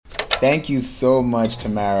Thank you so much,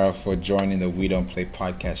 Tamara, for joining the We Don't Play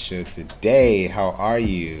podcast show today. How are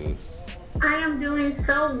you? I am doing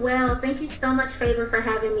so well. Thank you so much, Favor, for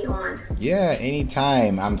having me on. Yeah,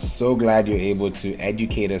 anytime. I'm so glad you're able to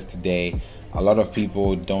educate us today. A lot of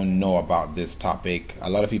people don't know about this topic. A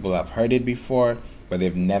lot of people have heard it before, but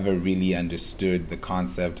they've never really understood the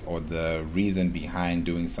concept or the reason behind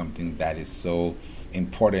doing something that is so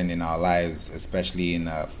important in our lives, especially in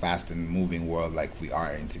a fast and moving world like we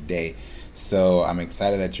are in today. So I'm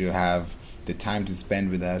excited that you have the time to spend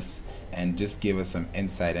with us and just give us some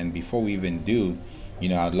insight. And before we even do,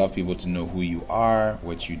 I'd love people to know who you are,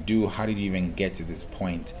 what you do, how did you even get to this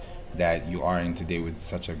point that you are in today with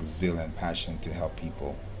such a zeal and passion to help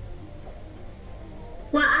people?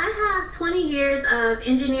 Well, I have 20 years of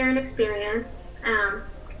engineering experience, and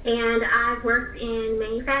I worked in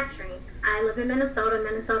manufacturing. I live in Minnesota.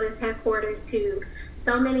 Minnesota is headquartered to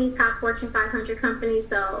so many top Fortune 500 companies.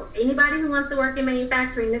 So anybody who wants to work in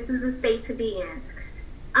manufacturing, this is the state to be in.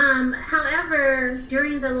 However,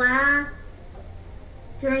 during the last,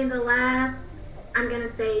 I'm going to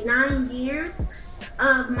say 9 years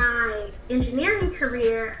of my engineering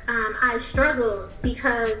career, I struggled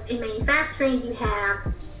because in manufacturing you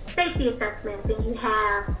have safety assessments and you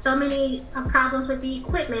have so many problems with the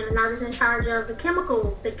equipment, and I was in charge of the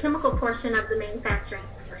chemical portion of the manufacturing.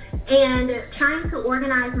 And trying to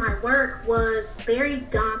organize my work was very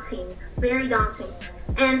daunting.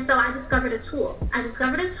 And so I discovered a tool.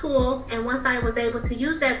 And once I was able to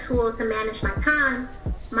use that tool to manage my time,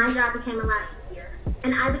 my job became a lot easier.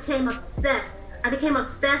 And I became obsessed.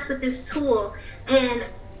 With this tool and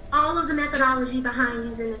all of the methodology behind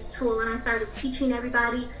using this tool. And I started teaching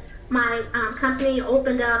everybody. My company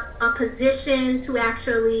opened up a position to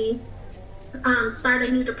actually start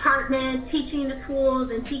a new department, teaching the tools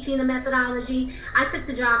and teaching the methodology. I took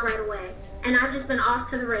the job right away. And I've just been off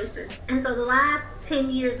to the races. And so the last 10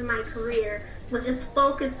 years of my career was just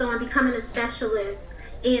focused on becoming a specialist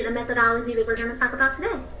in the methodology that we're going to talk about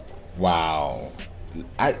today. Wow.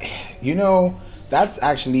 That's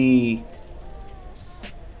actually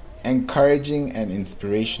encouraging and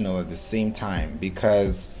inspirational at the same time,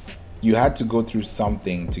 because you had to go through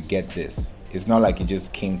something to get this. It's not like it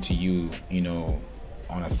just came to you,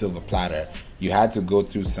 on a silver platter. You had to go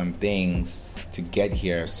through some things to get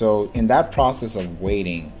here. So in that process of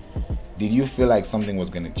waiting, did you feel like something was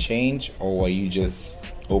going to change, or were you just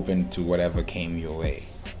open to whatever came your way?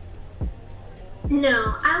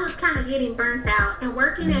 No, I was kind of getting burnt out, and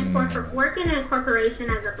working in corporation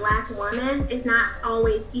as a Black woman is not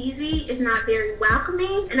always easy. It's not very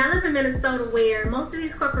welcoming. And I live in Minnesota, where most of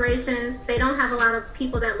these corporations, they don't have a lot of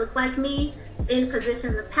people that look like me in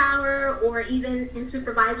positions of power or even in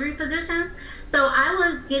supervisory positions. So I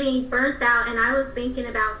was getting burnt out, and I was thinking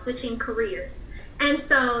about switching careers. And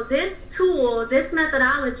so this tool, this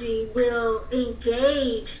methodology will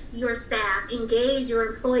engage your staff, engage your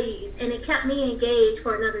employees, and it kept me engaged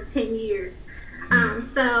for another 10 years.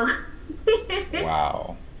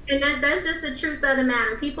 Wow. And that's just the truth of the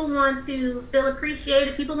matter. People want to feel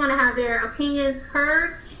appreciated. People want to have their opinions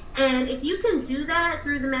heard. And if you can do that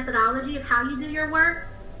through the methodology of how you do your work,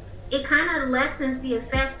 it kind of lessens the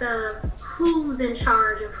effect of who's in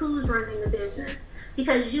charge, of who's running the business,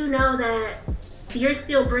 because you know that you're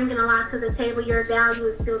still bringing a lot to the table. Your value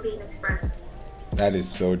is still being expressed. That is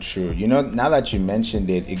so true. Now that you mentioned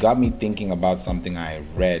it, it got me thinking about something I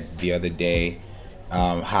read the other day,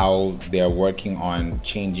 how they're working on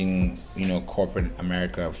changing, corporate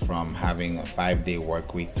America from having a 5-day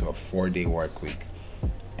work week to a 4-day work week.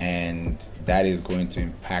 And that is going to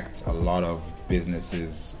impact a lot of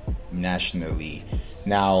businesses nationally.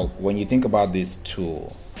 Now, when you think about this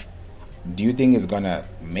tool, do you think it's going to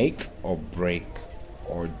make or break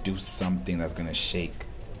or do something that's going to shake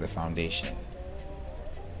the foundation?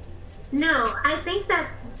 No, I think that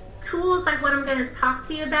tools like what I'm going to talk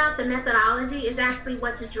to you about, the methodology, is actually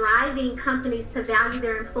what's driving companies to value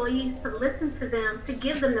their employees, to listen to them, to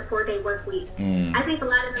give them the 4-day work week. I think a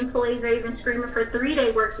lot of employees are even screaming for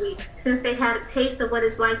 3-day work weeks since they've had a taste of what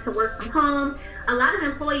it's like to work from home. A lot of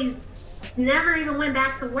employees never even went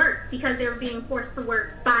back to work because they were being forced to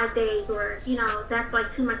work 5 days, or that's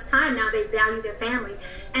like too much time. Now they value their family.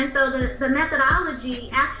 And so the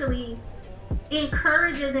methodology actually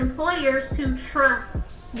encourages employers to trust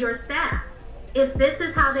your staff. If this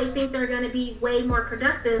is how they think they're going to be way more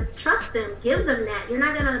productive, trust them, give them that. You're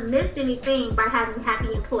not going to miss anything by having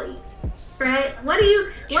happy employees, right? What do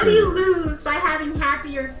you lose by having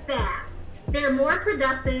happier staff? They're more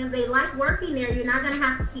productive. They like working there. You're not going to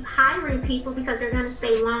have to keep hiring people because they're going to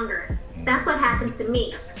stay longer. That's what happened to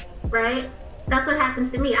me, right? That's what happened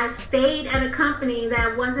to me. I stayed at a company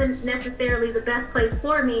that wasn't necessarily the best place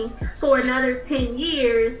for me for another 10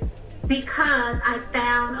 years because I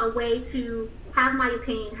found a way to have my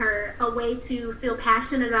opinion heard, a way to feel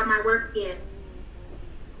passionate about my work again.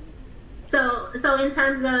 So in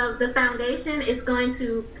terms of the foundation, it's going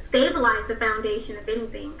to stabilize the foundation, if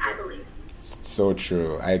anything, I believe. So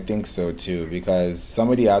true. I think so too, because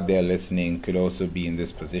somebody out there listening could also be in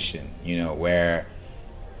this position, where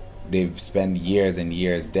they've spent years and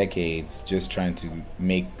years, decades, just trying to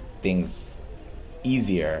make things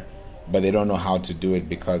easier, but they don't know how to do it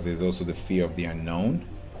because there's also the fear of the unknown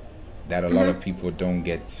that a lot of people don't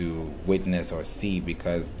get to witness or see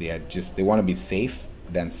because they want to be safe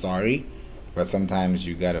than sorry. But sometimes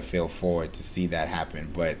you got to fail forward to see that happen.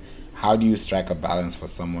 But how do you strike a balance for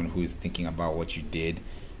someone who is thinking about what you did,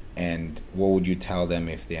 and what would you tell them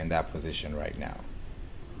if they're in that position right now?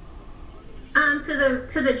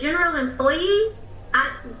 To the general employee,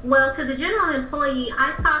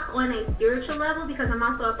 I talk on a spiritual level because I'm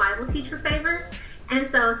also a Bible teacher favorite. And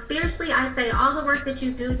so spiritually, I say all the work that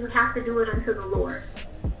you do, you have to do it unto the Lord.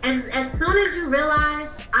 As soon as you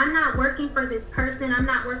realize I'm not working for this person, I'm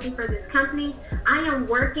not working for this company, I am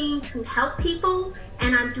working to help people,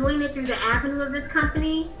 and I'm doing it through the avenue of this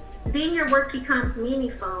company, then your work becomes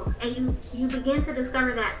meaningful, and you begin to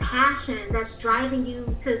discover that passion that's driving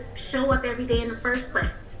you to show up every day in the first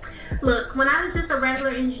place. Look, when I was just a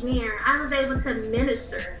regular engineer, I was able to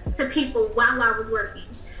minister to people while I was working.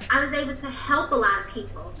 I was able to help a lot of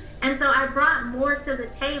people. And so I brought more to the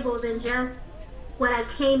table than just what I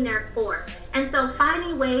came there for. And so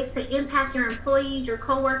finding ways to impact your employees, your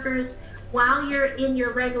coworkers, while you're in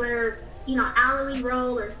your regular, hourly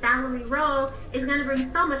role or salary role is going to bring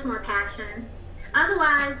so much more passion.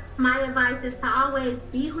 Otherwise, my advice is to always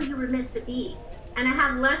be who you were meant to be. And I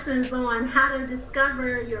have lessons on how to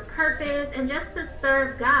discover your purpose and just to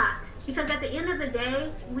serve God. Because at the end of the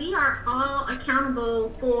day, we are all accountable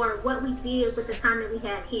for what we did with the time that we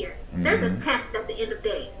had here. There's a test at the end of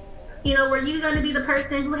days. Were you going to be the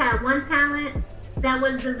person who had one talent that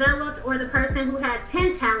was developed, or the person who had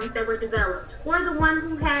 10 talents that were developed, or the one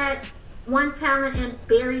who had one talent and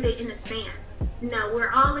buried it in the sand? No,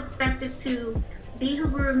 we're all expected to be who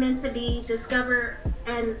we were meant to be, discover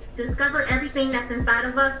everything that's inside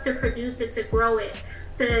of us, to produce it, to grow it,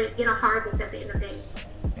 to get a harvest at the end of days.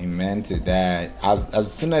 Amen to that.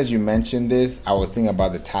 As soon as you mentioned this, I was thinking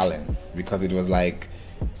about the talents, because it was like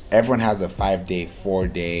everyone has a 5-day,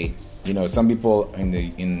 4-day. Some people in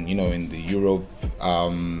the Europe, I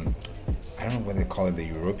don't know what they call it, the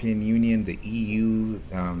European Union, the EU,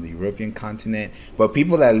 the European continent. But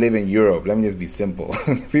people that live in Europe, let me just be simple.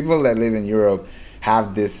 People that live in Europe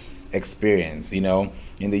have this experience. In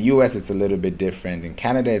the US, it's a little bit different. In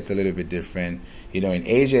Canada, it's a little bit different. In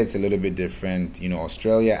Asia, it's a little bit different.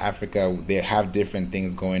 Australia, Africa, they have different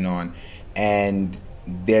things going on. And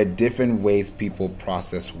there are different ways people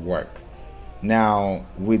process work. Now,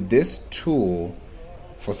 with this tool,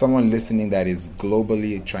 for someone listening that is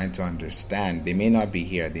globally trying to understand, they may not be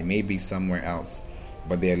here, they may be somewhere else,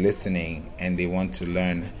 but they're listening and they want to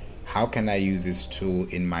learn, how can I use this tool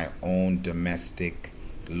in my own domestic,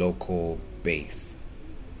 local base?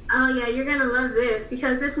 Oh yeah, you're going to love this,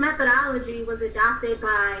 because this methodology was adopted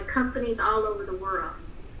by companies all over the world.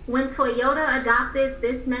 When Toyota adopted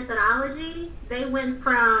this methodology, they went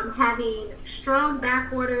from having strong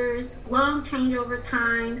back orders, long changeover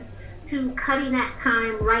times, to cutting that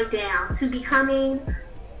time right down, to becoming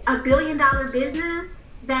a billion-dollar business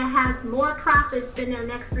that has more profits than their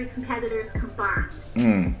next 3 competitors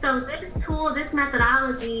combined. So this tool, this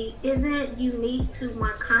methodology, isn't unique to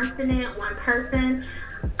one continent, one person.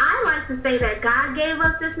 I like to say that God gave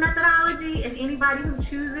us this methodology, and anybody who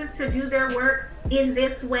chooses to do their work in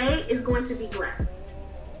this way is going to be blessed.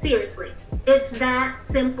 Seriously. It's that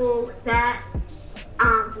simple, that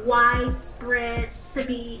widespread,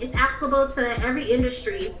 it's applicable to every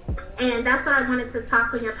industry. And that's what I wanted to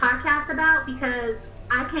talk on your podcast about, because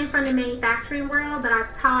I came from the manufacturing world, but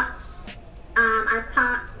I've taught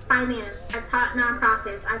finance, I've taught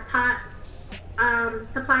nonprofits, I've taught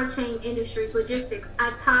supply chain industries, logistics.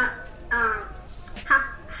 I've taught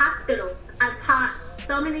hospitals. I've taught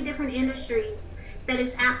so many different industries that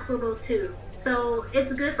it's applicable to. So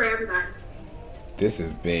it's good for everybody. This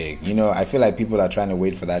is big. I feel like people are trying to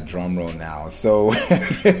wait for that drum roll now. So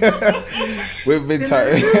we've been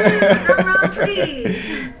talking. Drum roll,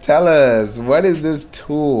 please. Tell us, what is this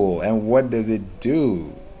tool and what does it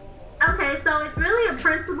do? Okay, so it's really a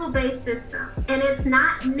principle-based system, and it's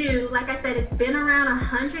not new. Like I said, it's been around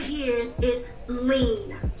 100 years. It's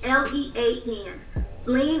lean, Lean.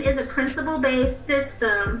 Lean is a principle-based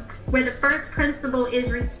system where the first principle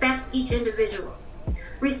is respect each individual.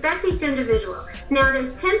 Respect each individual. Now,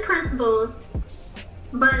 there's 10 principles,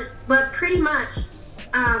 but pretty much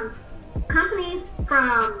companies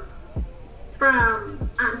from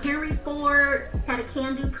Henry Ford had a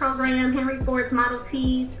can-do program, Henry Ford's Model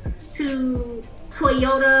Ts, to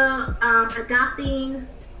Toyota adopting,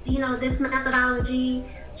 this methodology.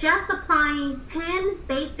 Just applying 10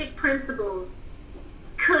 basic principles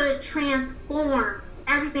could transform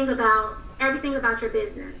everything about your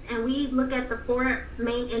business. And we look at the 4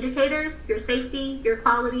 main indicators: your safety, your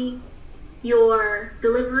quality, your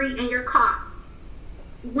delivery, and your cost.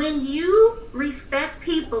 When you respect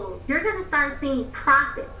people, you're going to start seeing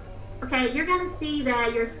profits. Okay, you're going to see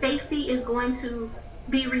that your safety is going to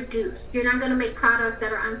be reduced. You're not going to make products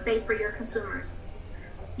that are unsafe for your consumers.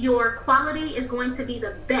 Your quality is going to be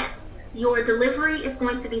the best. Your delivery is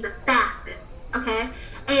going to be the fastest, okay?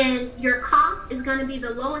 And your cost is going to be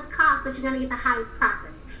the lowest cost, but you're going to get the highest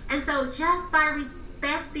profits. And so just by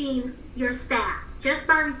respecting your staff, just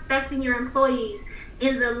by respecting your employees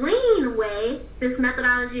in the lean way, this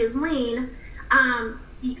methodology is lean,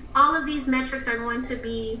 all of these metrics are going to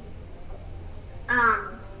be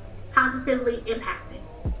positively impacted.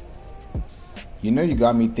 You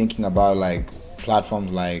got me thinking about like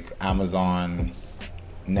platforms like Amazon,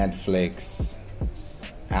 Netflix,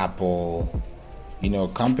 Apple,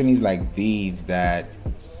 companies like these that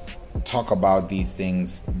talk about these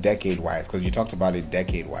things decade-wise, because you talked about it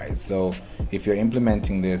decade-wise. So if you're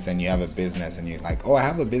implementing this and you have a business and you're like, oh, I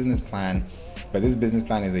have a business plan, but this business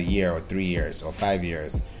plan is a year or 3 years or 5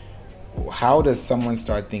 years, how does someone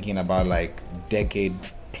start thinking about like decade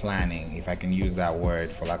planning, if I can use that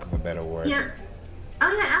word for lack of a better word? Yeah.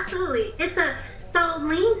 Oh yeah, absolutely. So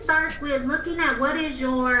lean starts with looking at what is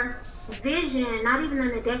your vision, not even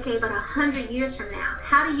in a decade, but 100 years from now.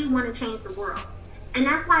 How do you want to change the world? And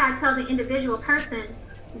that's why I tell the individual person,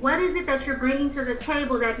 what is it that you're bringing to the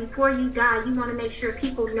table that before you die, you want to make sure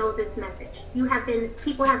people know this message?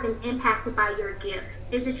 People have been impacted by your gift.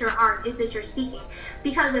 Is it your art? Is it your speaking?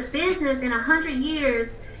 Because a business in 100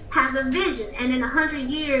 years has a vision, and in 100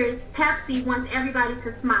 years, Pepsi wants everybody to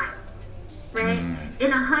smile. Right?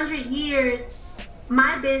 In 100 years,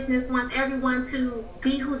 my business wants everyone to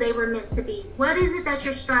be who they were meant to be. What is it that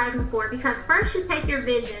you're striving for? Because first you take your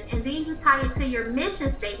vision and then you tie it to your mission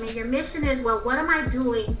statement. Your mission is, well, what am I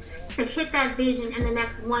doing to hit that vision in the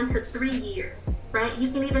next 1 to 3 years, right?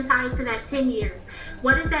 You can even tie it to that 10 years.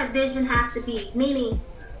 What does that vision have to be? Meaning,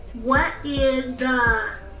 what is the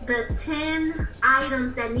 10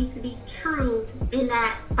 items that need to be true in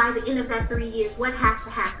that by the end of that 3 years? What has to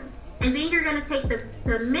happen? And then you're going to take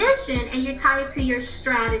the mission and you tie it to your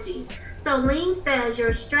strategy. So Lean says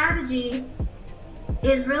your strategy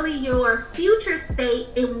is really your future state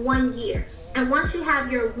in 1 year. And once you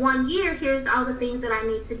have your 1 year, here's all the things that I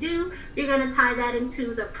need to do. You're going to tie that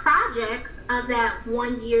into the projects of that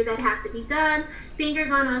 1 year that have to be done. Then you're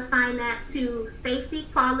going to assign that to safety,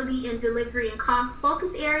 quality, and delivery and cost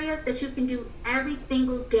focus areas that you can do every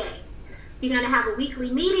single day. You're going to have a weekly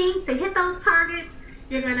meeting to hit those targets.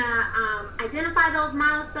 You're going to identify those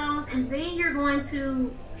milestones, and then you're going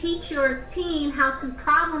to teach your team how to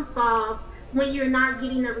problem solve when you're not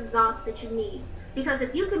getting the results that you need. Because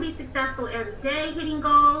if you can be successful every day hitting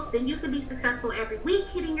goals, then you can be successful every week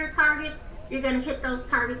hitting your targets. You're going to hit those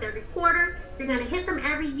targets every quarter. You're going to hit them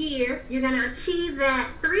every year. You're going to achieve that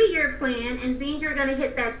 3-year plan, and then you're going to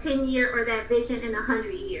hit that 10-year or that vision in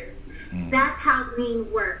 100 years. That's how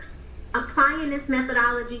Lean works. Applying this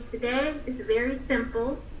methodology today is very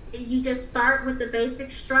simple. You just start with the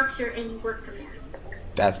basic structure and you work from there.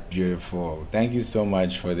 That's beautiful. Thank you so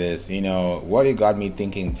much for this. What it got me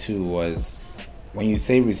thinking too was when you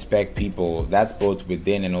say respect people, that's both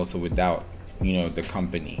within and also without, the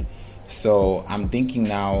company. So I'm thinking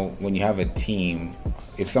now when you have a team,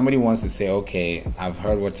 if somebody wants to say, okay, I've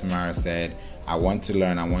heard what Tamara said, I want to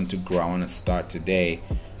learn, I want to grow, I want to start today,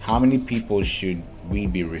 how many people should we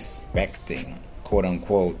be respecting, quote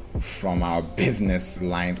unquote, from our business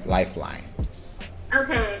lifeline?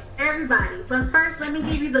 Okay, everybody. But first, let me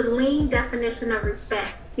give you the Lean definition of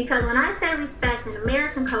respect. Because when I say respect in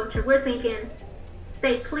American culture, we're thinking,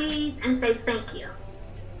 say please and say thank you.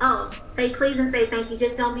 Oh, say please and say thank you.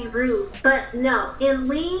 Just don't be rude. But no, in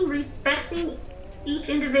Lean, respecting each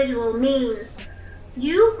individual means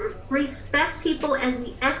you respect people as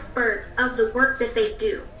the expert of the work that they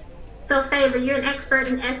do. So Favor, you're an expert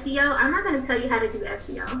in SEO. I'm not going to tell you how to do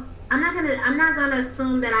SEO. I'm not going to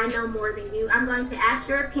assume that I know more than you. I'm going to ask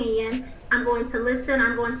your opinion. I'm going to listen.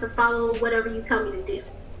 I'm going to follow whatever you tell me to do.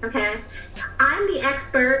 Okay? I'm the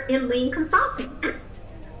expert in Lean consulting.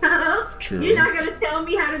 True. You're not going to tell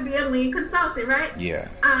me how to be a lean consultant, right? Yeah.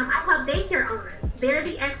 I help daycare owners. They're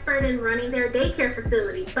the expert in running their daycare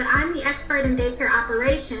facility, but I'm the expert in daycare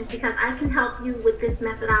operations because I can help you with this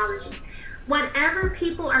methodology. Whatever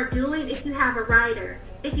people are doing, if you have a writer,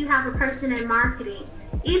 if you have a person in marketing,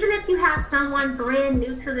 even if you have someone brand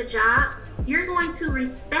new to the job, you're going to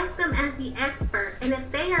respect them as the expert. And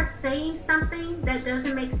if they are saying something that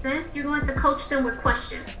doesn't make sense, you're going to coach them with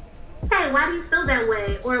questions. Hey, why do you feel that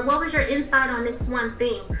way? Or what was your insight on this one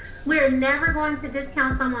thing? We're never going to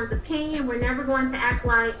discount someone's opinion. We're never going to act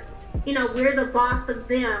like, we're the boss of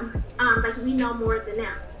them, like we know more than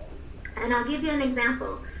them. And I'll give you an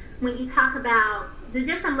example. When you talk about the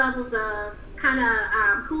different levels of kind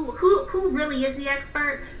of who really is the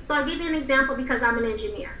expert. So I'll give you an example because I'm an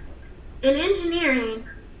engineer. In engineering,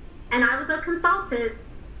 and I was a consultant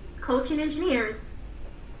coaching engineers,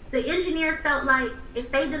 the engineer felt like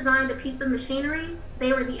if they designed a piece of machinery,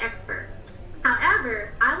 they were the expert.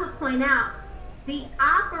 However, I would point out the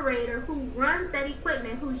operator who runs that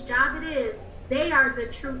equipment, whose job it is, they are the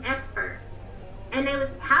true expert. And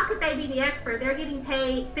how could they be the expert? They're getting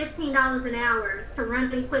paid $15 an hour to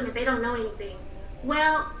run the equipment. They don't know anything.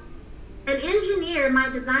 Well, an engineer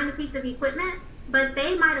might design a piece of equipment, but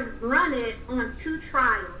they might have run it on 2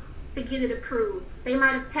 trials to get it approved. They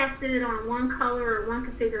might have tested it on one color or one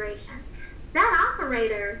configuration. That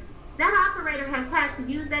operator has had to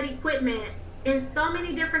use that equipment in so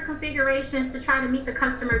many different configurations to try to meet the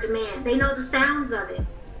customer demand. They know the sounds of it.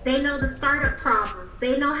 They know the startup problems.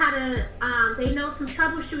 They know how to, they know some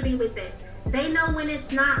troubleshooting with it. They know when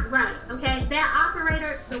it's not right, okay? That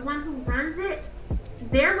operator, the one who runs it,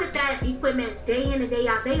 they're with that equipment day in and day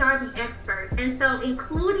out. They are the expert. And so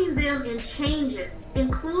including them in changes,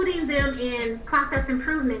 including them in process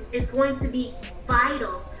improvements is going to be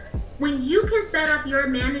vital. When you can set up your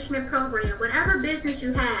management program, whatever business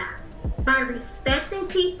you have, by respecting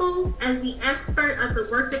people as the expert of the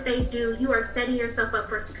work that they do, you are setting yourself up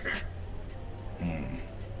for success.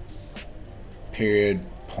 Period,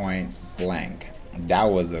 point blank. That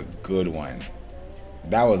was a good one.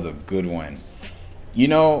 That was a good one.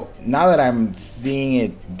 Now that I'm seeing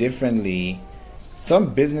it differently,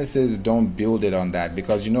 some businesses don't build it on that,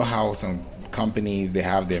 because how some companies, they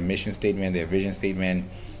have their mission statement, their vision statement,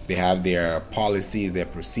 they have their policies, their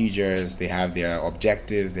procedures, they have their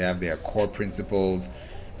objectives, they have their core principles,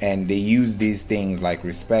 and they use these things like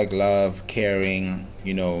respect, love, caring.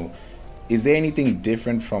 Is there anything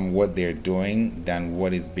different from what they're doing than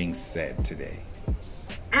what is being said today?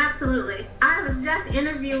 Absolutely. I was just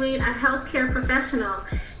interviewing a healthcare professional,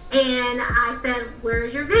 and I said,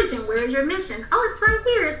 where's your vision? Where's your mission? Oh, it's right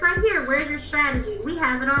here. It's right here. Where's your strategy? We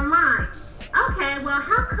have it online. Okay, well,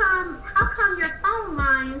 how come your phone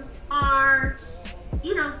lines are,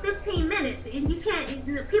 15 minutes and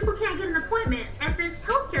people can't get an appointment at this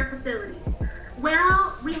healthcare facility?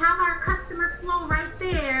 Well, we have our customer flow right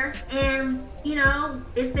there, and,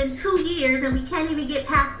 it's been 2 years and we can't even get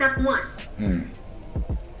past step 1.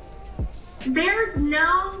 There's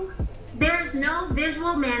no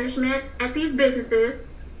visual management at these businesses.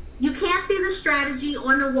 You can't see the strategy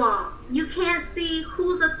on the wall. You can't see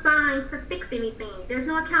who's assigned to fix anything. There's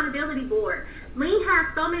no accountability board. Lean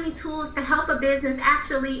has so many tools to help a business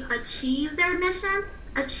actually achieve their mission,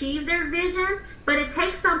 achieve their vision, but it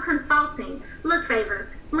takes some consulting. Look, Favor,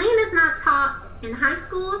 Lean is not taught in high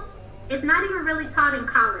schools. It's not even really taught in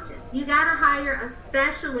colleges. You got to hire a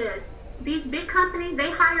specialist. These big companies,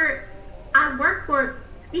 I work for,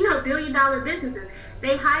 billion-dollar businesses.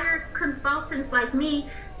 They hire consultants like me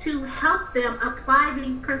to help them apply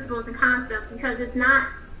these principles and concepts, because it's not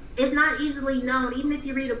easily known. Even if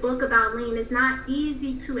you read a book about Lean, it's not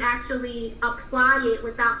easy to actually apply it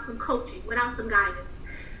without some coaching, without some guidance.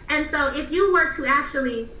 And so if you were to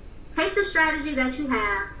actually take the strategy that you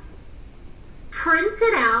have, print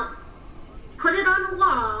it out, put it on the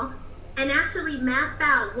wall, and actually map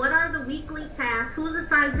out what are the weekly tasks, who's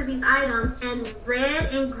assigned to these items, and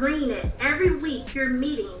red and green it. Every week you're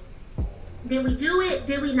meeting. Did we do it?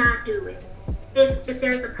 Did we not do it? If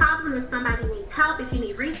there's a problem, if somebody needs help, if you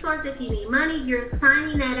need resources, if you need money, you're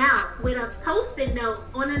signing that out with a Post-it note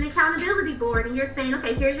on an accountability board, and you're saying,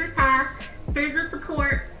 okay, here's your task, here's the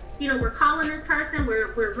support, we're calling this person,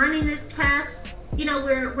 we're running this test,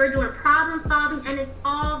 we're doing problem solving, and it's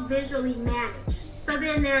all visually managed. So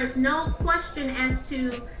then there's no question as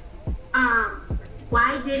to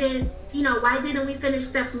why didn't we finish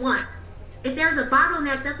step 1? If there's a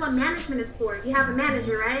bottleneck, that's what management is for. You have a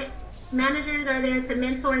manager, right? Managers are there to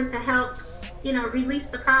mentor and to help, release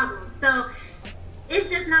the problem. So It's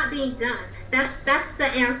just not being done. That's the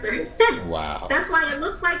answer. Wow. That's why it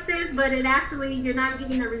looked like this, but it actually, you're not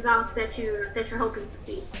getting the results that you're hoping to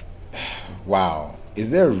see. Wow. Is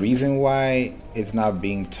there a reason why it's not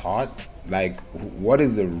being taught? Like, what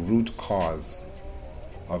is the root cause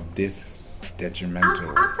of this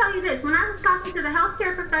detrimental? I'll tell you this. When I was talking to the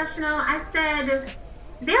healthcare professional, I said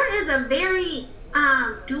there is a very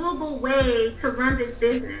doable way to run this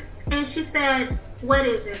business. And she said, what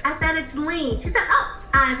is it? I said, it's lean. She said, oh,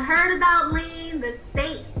 I've heard about lean. The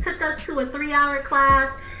state took us to a 3-hour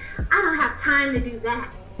class. I don't have time to do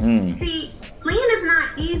that. See, lean is not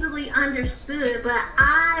easily understood, but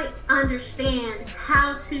I understand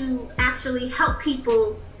how to actually help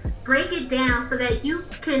people break it down so that you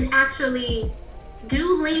can actually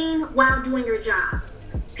do lean while doing your job.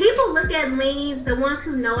 People look at lean, the ones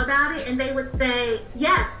who know about it, and they would say,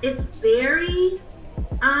 yes, it's very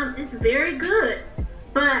good,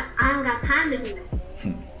 but I don't got time to do that.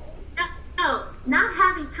 No, not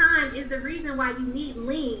having time is the reason why you need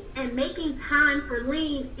lean, and making time for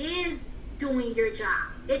lean is doing your job.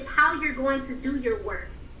 It's how you're going to do your work.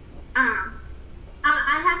 I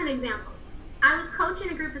have an example. I was coaching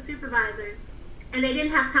a group of supervisors, and they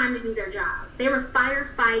didn't have time to do their job. They were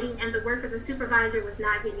firefighting, and the work of the supervisor was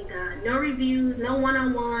not getting done. No reviews, no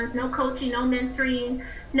one-on-ones, no coaching, no mentoring,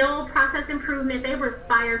 no process improvement. They were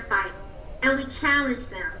firefighting, and we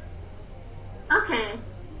challenged them. Okay,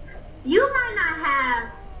 you might not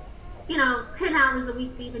have, 10 hours a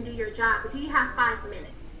week to even do your job, but do you have 5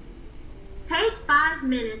 minutes? Take 5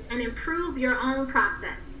 minutes and improve your own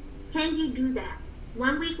process. Can you do that?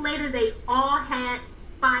 1 week later, they all had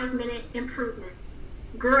 5-minute improvements.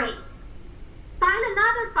 Great. Find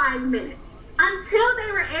another 5 minutes until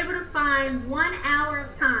they were able to find 1 hour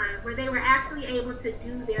of time where they were actually able to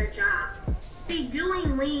do their jobs. See,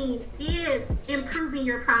 doing lean is improving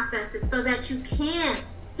your processes so that you can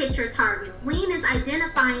hit your targets. Lean is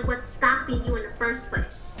identifying what's stopping you in the first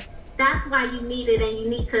place. That's why you need it, and you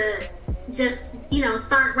need to just,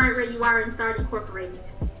 start right where you are and start incorporating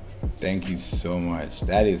it. Thank you so much.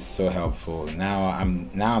 That is so helpful. Now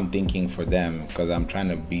I'm thinking for them, because I'm trying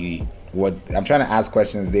to ask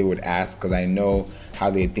questions they would ask, because I know how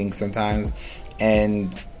they think sometimes.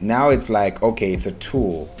 And now it's like, okay, it's a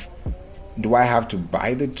tool. Do I have to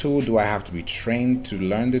buy the tool? Do I have to be trained to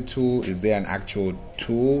learn the tool? Is there an actual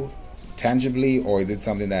tool tangibly, or is it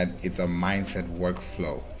something that it's a mindset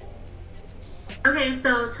workflow? Okay,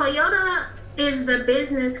 so Toyota is the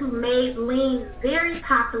business who made lean very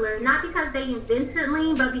popular, not because they invented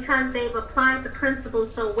lean, but because they've applied the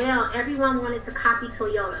principles so well. Everyone wanted to copy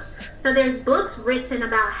Toyota. So there's books written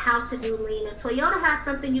about how to do lean, and Toyota has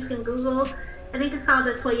something you can Google. I think it's called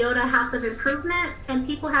the Toyota House of Improvement, and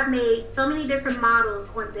people have made so many different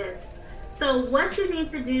models on this. So what you need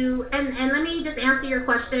to do, and let me just answer your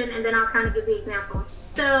question, and then I'll kind of give the example.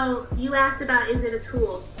 So you asked about, is it a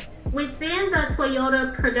tool? Within the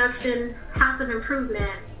Toyota Production House of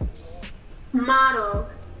Improvement model,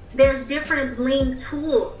 there's different lean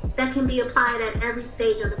tools that can be applied at every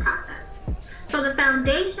stage of the process. So the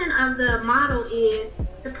foundation of the model is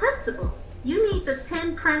the principles. You need the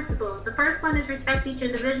 10 principles. The first one is respect each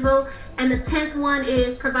individual, and the 10th one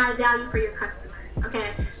is provide value for your customer.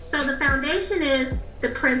 Okay, so the foundation is the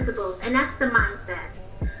principles, and that's the mindset.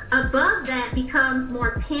 Above that becomes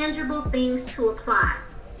more tangible things to apply.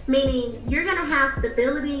 Meaning you're going to have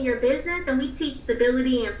stability in your business, and we teach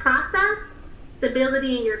stability in process,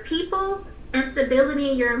 stability in your people, and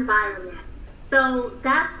stability in your environment. So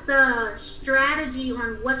that's the strategy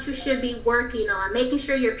on what you should be working on, making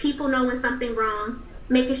sure your people know when something's wrong,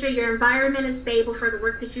 making sure your environment is stable for the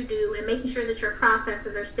work that you do, and making sure that your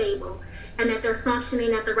processes are stable and that they're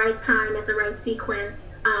functioning at the right time, at the right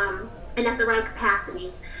sequence, and at the right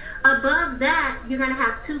capacity. Above that, you're going to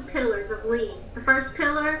have 2 pillars of lean. The first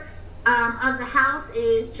pillar of the house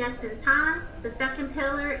is just in time. The second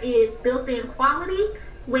pillar is built-in quality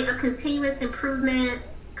with a continuous improvement,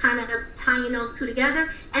 kind of tying those two together.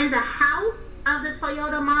 And the house of the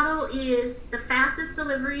Toyota model is the fastest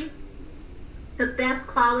delivery, the best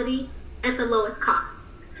quality, at the lowest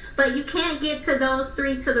cost. But you can't get to those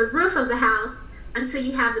 3 to the roof of the house until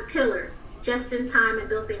you have the pillars, just in time and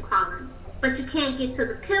built-in quality. But you can't get to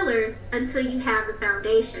the pillars until you have the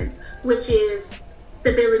foundation, which is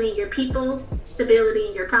stability in your people, stability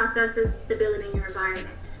in your processes, stability in your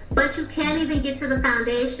environment. But you can't even get to the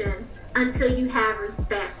foundation until you have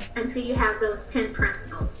respect, until you have those 10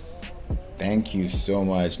 principles. Thank you so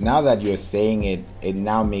much. Now that you're saying it, it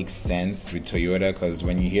now makes sense with Toyota, because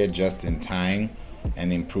when you hear just in time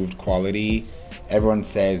and improved quality, everyone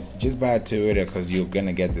says just buy a Toyota because you're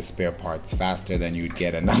gonna get the spare parts faster than you'd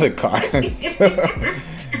get another car.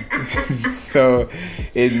 So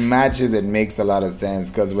it matches. It makes a lot of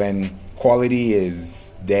sense because when quality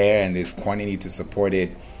is there and there's quantity to support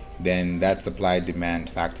it, then that supply demand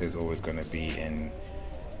factor is always going to be in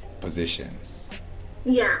position.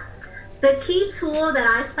 Yeah. The key tool that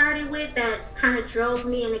I started with that kind of drove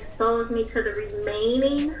me and exposed me to the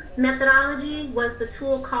remaining methodology was the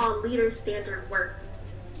tool called Leader Standard Work.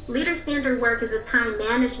 Leader Standard Work is a time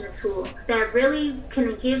management tool that really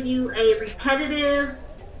can give you a repetitive,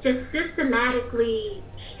 just systematically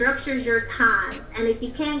structures your time. And if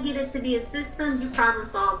you can't get it to be a system, you problem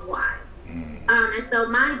solve why. And so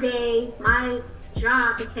my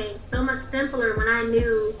job became so much simpler when I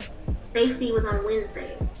knew safety was on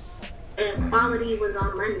Wednesdays and quality was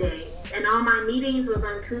on Mondays and all my meetings was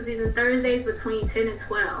on Tuesdays and Thursdays between 10 and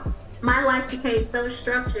 12. My life became so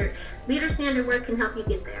structured. Leader Standard Work can help you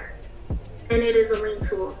get there. And it is a lean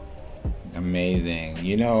tool. Amazing.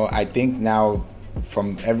 I think now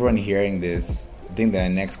from everyone hearing this, I think the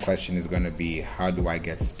next question is going to be, how do I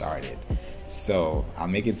get started? So I'll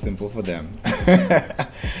make it simple for them.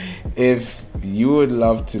 If you would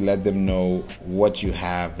love to let them know what you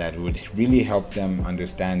have that would really help them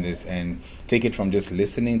understand this and take it from just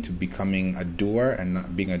listening to becoming a doer and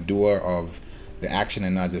not being a doer of the action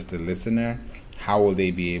and not just a listener, how will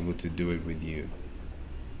they be able to do it with you?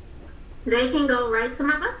 They can go right to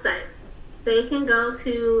my website. They can go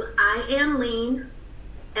to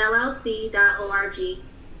iamleanllc.org.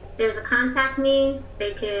 There's a contact me.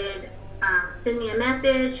 They could send me a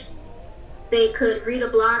message. They could read a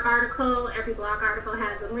blog article. Every blog article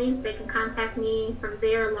has a link. They can contact me from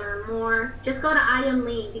there, learn more. Just go to I Am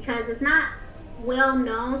Lean because it's not well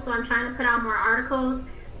known, so I'm trying to put out more articles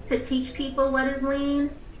to teach people what is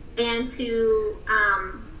lean and to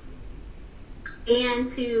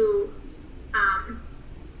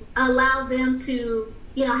allow them to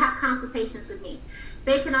have consultations with me.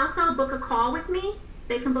 They can also book a call with me.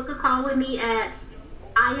 They can book a call with me at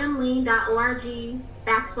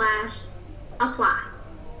iamlean.org/apply.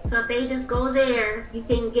 So if they just go there, you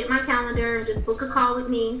can get my calendar and just book a call with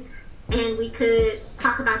me, and we could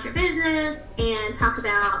talk about your business and talk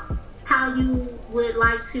about how you would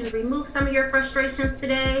like to remove some of your frustrations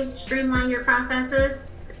today, streamline your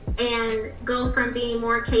processes, and go from being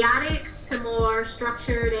more chaotic to more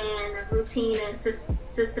structured and routine and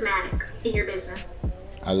systematic in your business.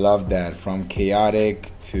 I love that. From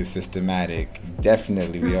chaotic to systematic.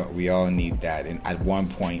 Definitely, we all need that at one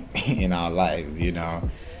point in our lives,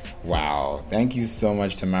 Wow. Thank you so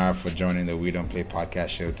much, Tamara, for joining the We Don't Play podcast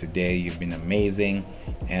show today. You've been amazing,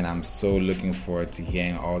 and I'm so looking forward to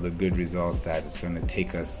hearing all the good results that it's going to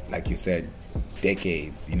take us, like you said,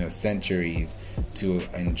 decades, centuries to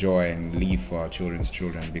enjoy and leave for our children's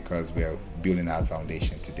children because we are building that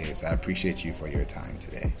foundation today. So I appreciate you for your time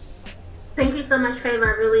today. Thank you so much, Favor.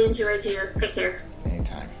 I really enjoyed you. Take care.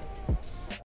 Anytime.